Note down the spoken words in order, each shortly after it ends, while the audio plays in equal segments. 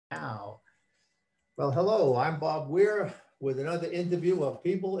Well, hello, I'm Bob Weir with another interview of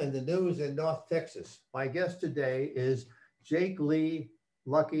People in the News in North Texas. My guest today is Jake Lee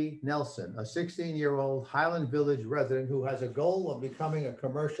Lucky Nelson, a 16-year-old Highland Village resident who has a goal of becoming a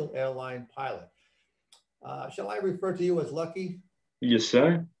commercial airline pilot. Shall I refer to you as Lucky? Yes,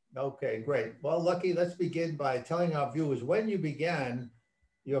 sir. Okay, great. Well, Lucky, let's begin by telling our viewers when you began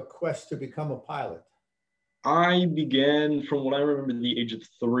your quest to become a pilot. I began from what I remember the age of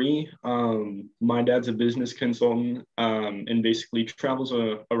three. My dad's a business consultant and basically travels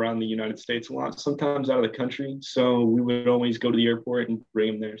around the United States a lot, sometimes out of the country. So we would always go to the airport and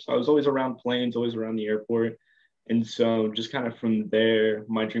bring him there. So I was always around planes, always around the airport. And so just kind of from there,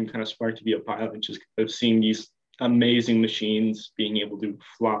 my dream kind of sparked to be a pilot, just kind of seeing these amazing machines being able to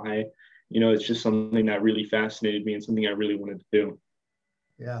fly. It's just something that really fascinated me and something I really wanted to do.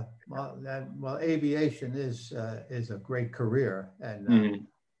 Yeah, well, aviation is a great career, and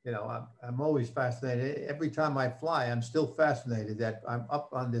Mhm. I'm always fascinated. Every time I fly, I'm still fascinated that I'm up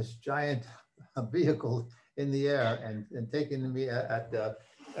on this giant vehicle in the air and taking me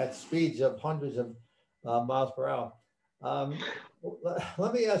at speeds of hundreds of miles per hour. Um,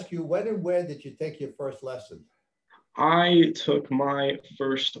 Let me ask you, when and where did you take your first lesson? I took my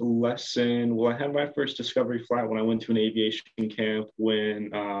first lesson. Well, I had my first discovery flight when I went to an aviation camp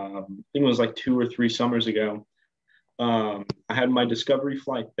when I think it was like 2 or 3 summers ago. I had my discovery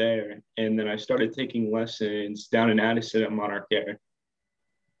flight there, and then I started taking lessons down in Addison at Monarch Air.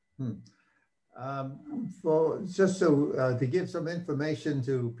 Hmm. Well, just so to give some information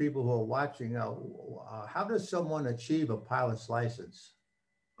to people who are watching, how does someone achieve a pilot's license?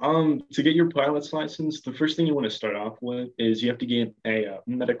 To get your pilot's license, the first thing you want to start off with is you have to get a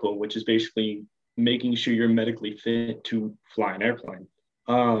medical, which is basically making sure you're medically fit to fly an airplane.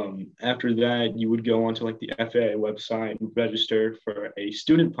 After that, you would go onto like the FAA website and register for a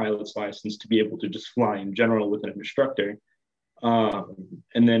student pilot's license to be able to just fly in general with an instructor.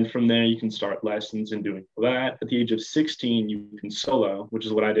 And then from there, you can start lessons and doing that. At the age of 16, you can solo, which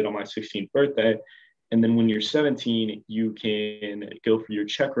is what I did on my 16th birthday. And then when you're 17, you can go for your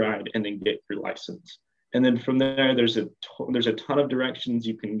check ride and then get your license. And then from there, there's a ton of directions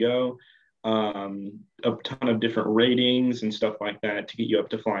you can go, a ton of different ratings and stuff like that to get you up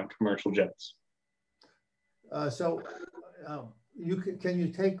to flying commercial jets. So, can you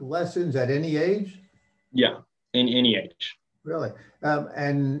take lessons at any age? Yeah, in any age. Really?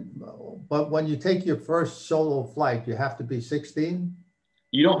 But when you take your first solo flight, you have to be 16?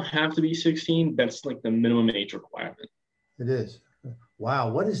 You don't have to be 16. That's like the minimum age requirement. It is. Wow,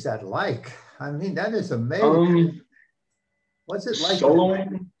 what is that like? I mean, that is amazing. Um, What's it like?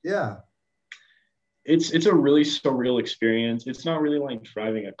 Soloing, Yeah. it's a really surreal experience. It's not really like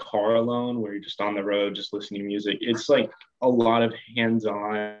driving a car alone where you're just on the road just listening to music. It's like a lot of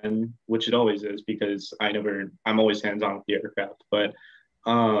hands-on, which it always is because I'm always hands-on with the aircraft. But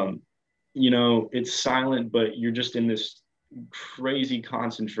um, it's silent, but you're just in this crazy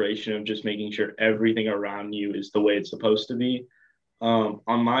concentration of just making sure everything around you is the way it's supposed to be. On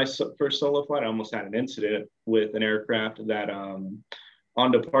my first solo flight, I almost had an incident with an aircraft that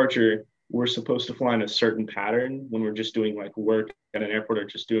on departure, we're supposed to fly in a certain pattern when we're just doing like work at an airport or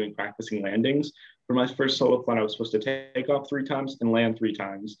just doing practicing landings. For my first solo flight, I was supposed to take off 3 times and land 3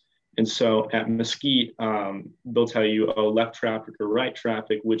 times. And so at Mesquite, they'll tell you, oh, left traffic or right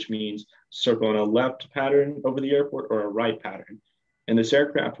traffic, which means circle in a left pattern over the airport or a right pattern. And this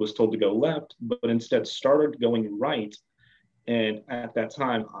aircraft was told to go left, but instead started going right. And at that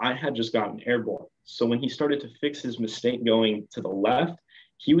time, I had just gotten airborne. So when he started to fix his mistake going to the left,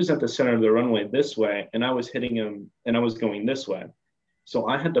 he was at the center of the runway this way, and I was hitting him and I was going this way. So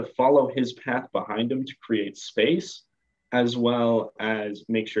I had to follow his path behind him to create space, as well as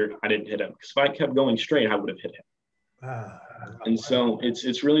make sure I didn't hit him. Because if I kept going straight, I would have hit him. Ah, And so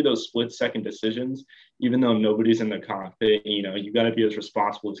it's really those split second decisions, even though nobody's in the cockpit, you got to be as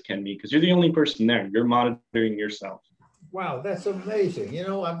responsible as can be because you're the only person there. You're monitoring yourself. wow, that's amazing.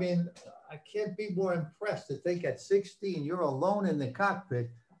 I mean, I can't be more impressed to think at 16, you're alone in the cockpit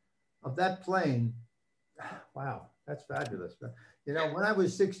of that plane. Wow, that's fabulous. When I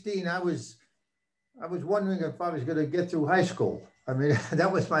was 16, I was wondering if I was going to get through high school. I mean,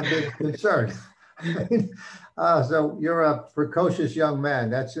 that was my big concern. So you're a precocious young man.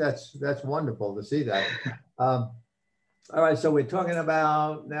 That's wonderful to see that. Um, all right, so we're talking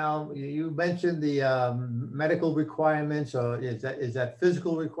about now. You mentioned the medical requirements, or is that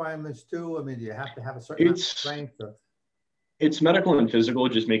physical requirements too? I mean, do you have to have a certain amount of It's strength? Or? it's medical and physical,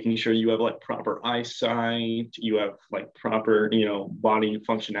 just making sure you have like proper eyesight, you have like proper, body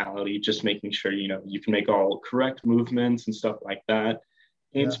functionality, just making sure, you can make all correct movements and stuff like that.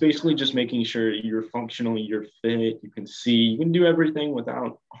 It's basically just making sure you're functional, you're fit, you can see, you can do everything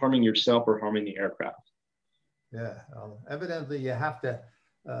without harming yourself or harming the aircraft. Yeah, evidently you have to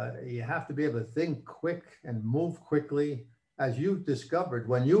be able to think quick and move quickly, as you discovered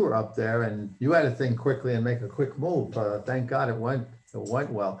when you were up there, and you had to think quickly and make a quick move. Thank God it went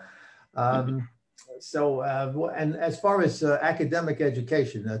well. And as far as academic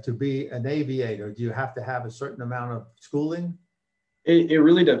education, to be an aviator, do you have to have a certain amount of schooling? It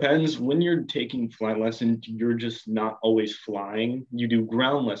really depends. When you're taking flight lessons, you're just not always flying. You do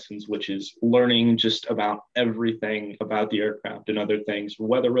ground lessons, which is learning just about everything about the aircraft and other things,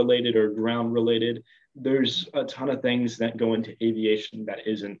 weather related or ground related. There's a ton of things that go into aviation that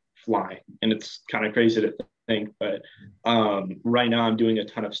isn't flying. And it's kind of crazy to think, but right now I'm doing a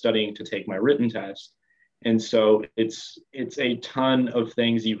ton of studying to take my written test. And so it's a ton of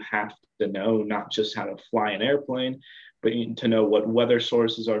things you have to know, not just how to fly an airplane, but to know what weather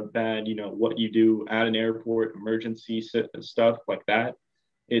sources are bad, what you do at an airport, emergency stuff like that.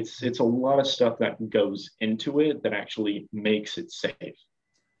 It's a lot of stuff that goes into it that actually makes it safe.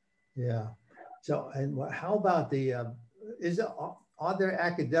 Yeah. So, and how about are there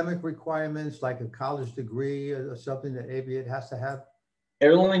academic requirements like a college degree or something that Aviate has to have?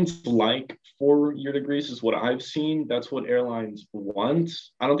 Airlines like 4-year degrees is what I've seen. That's what airlines want.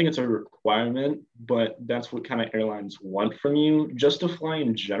 I don't think it's a requirement, but that's what kind of airlines want from you. Just to fly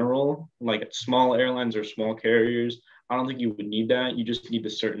in general, like at small airlines or small carriers, I don't think you would need that. You just need the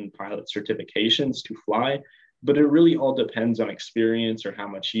certain pilot certifications to fly. But it really all depends on experience or how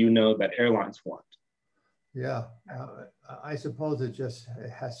much you know that airlines want. Yeah, I suppose it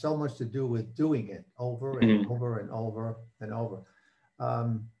has so much to do with doing it over and over and over and over.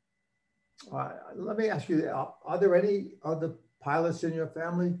 Let me ask you, are there any other pilots in your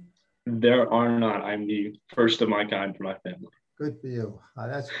family? There are not. I'm the first of my kind for my family. Good for you.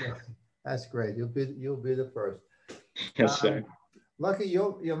 That's great. That's great. You'll be the first. Yes, sir. Lucky,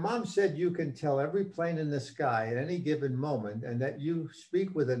 your mom said you can tell every plane in the sky at any given moment, and that you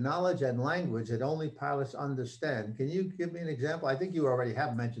speak with a knowledge and language that only pilots understand. Can you give me an example? I think you already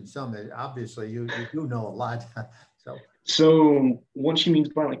have mentioned some. Obviously, you do know a lot. So what she means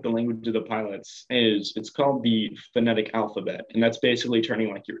by like the language of the pilots is it's called the phonetic alphabet. And that's basically turning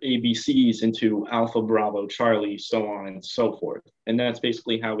like your ABCs into Alpha, Bravo, Charlie, so on and so forth. And that's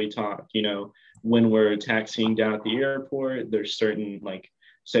basically how we talk, when we're taxiing down at the airport, there's certain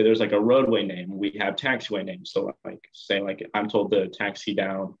say there's like a roadway name, we have taxiway names. So say I'm told to taxi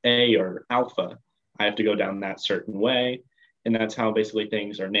down A or Alpha, I have to go down that certain way. And that's how basically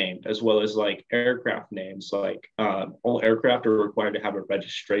things are named, as well as like aircraft names. All aircraft are required to have a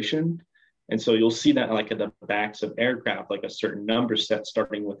registration. And so you'll see that like at the backs of aircraft, like a certain number set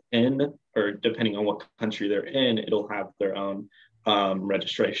starting with N, or depending on what country they're in, it'll have their own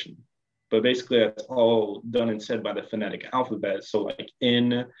registration. But basically that's all done and said by the phonetic alphabet. So like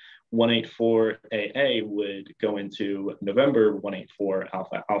N 184 AA would go into November 184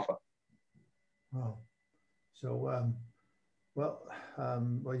 Alpha Alpha. Oh, so well,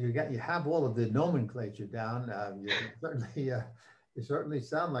 you have all of the nomenclature down. You certainly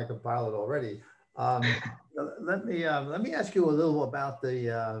sound like a pilot already. Let me ask you a little about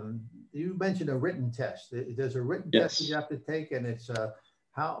you mentioned a written test. There's a written test that you have to take, and it's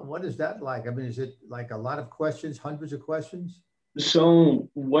what is that like? I mean, is it like a lot of questions, hundreds of questions? So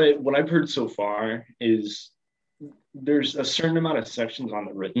what I've heard so far is there's a certain amount of sections on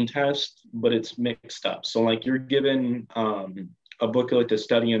the written test, but it's mixed up. So like you're given a booklet to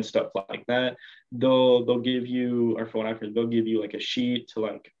study and stuff like that. They'll give you, or for what I've heard, they'll give you like a sheet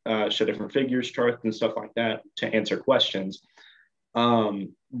to show different figures, charts, and stuff like that to answer questions.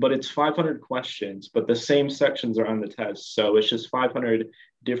 But it's 500 questions, but the same sections are on the test. So it's just 500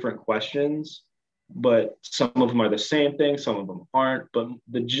 different questions, but some of them are the same thing, some of them aren't, but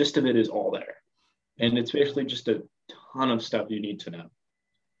the gist of it is all there. And it's basically just a ton of stuff you need to know.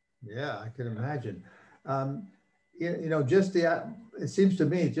 Yeah, I can imagine. It seems to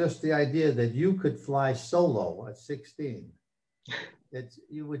me just the idea that you could fly solo at 16.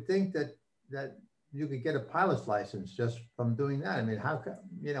 You would think that you could get a pilot's license just from doing that. I mean, how come,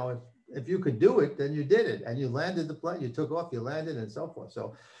 if you could do it, then you did it, and you landed the plane, you took off, you landed, and so forth.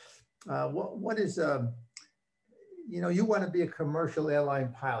 So what is, you want to be a commercial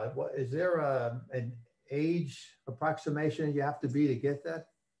airline pilot. Is there an age approximation you have to be to get that?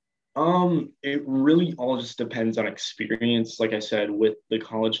 It really all just depends on experience. Like I said, with the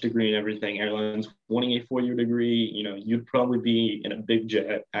college degree and everything, airlines wanting a 4-year degree, you'd probably be in a big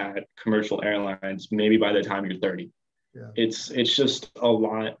jet at commercial airlines, maybe by the time you're 30. Yeah. It's just a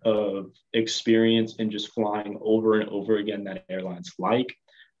lot of experience in just flying over and over again that airlines like.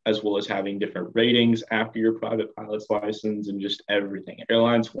 as well as having different ratings after your private pilot's license and just everything.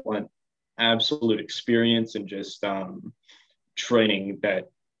 Airlines want absolute experience and just training that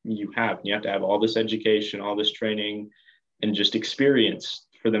you have. You have to have all this education, all this training, and just experience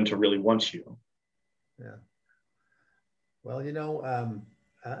for them to really want you. Yeah. Well, you know,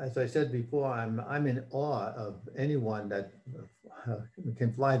 as I said before, I'm in awe of anyone that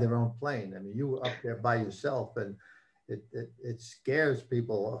can fly their own plane. I mean, you were up there by yourself, and it scares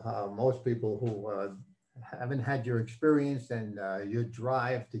people. Most people who haven't had your experience and your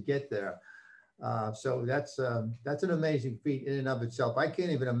drive to get there. So that's an amazing feat in and of itself. I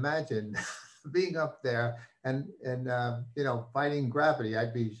can't even imagine being up there and you know, fighting gravity.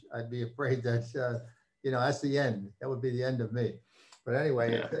 I'd be afraid that you know, that's the end. That would be the end of me. But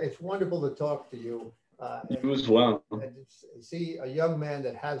anyway, Yeah. it's wonderful to talk to you. You as well. And see a young man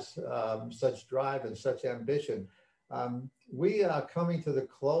that has such drive and such ambition. We are coming to the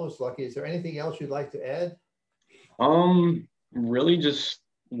close, Lucky. Is there anything else you'd like to add? Really just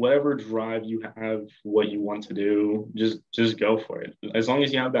whatever drive you have, what you want to do, just go for it. As long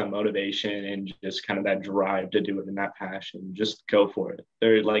as you have that motivation and just kind of that drive to do it and that passion, just go for it.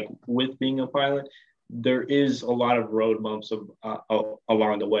 They're like, with being a pilot, there is a lot of road bumps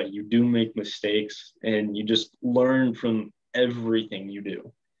along the way. You do make mistakes and you just learn from everything you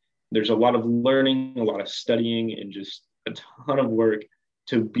do. There's a lot of learning, a lot of studying, and just a ton of work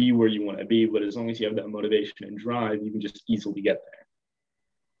to be where you want to be. But as long as you have that motivation and drive, you can just easily get there.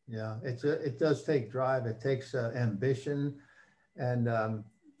 Yeah, it does take drive. It takes ambition and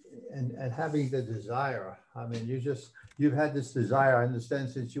having the desire. I mean, you've had this desire, I understand,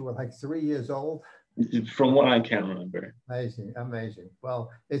 since you were like 3 years old. From what I can remember. Amazing, amazing.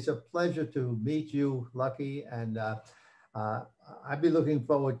 Well, it's a pleasure to meet you, Lucky, and I'd be looking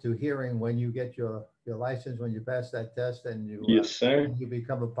forward to hearing when you get your license, when you pass that test, and Yes, sir. you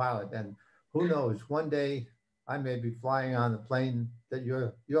become a pilot. And who knows, one day I may be flying on the plane that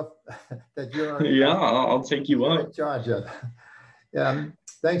you're that you're yeah, I'll take you up in charge of.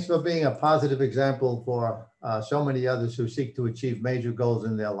 Thanks for being a positive example for so many others who seek to achieve major goals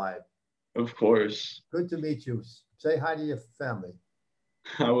in their life. Of course. Good to meet you. Say hi to your family.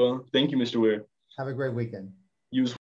 I will. Thank you, Mr. Weir. Have a great weekend. You as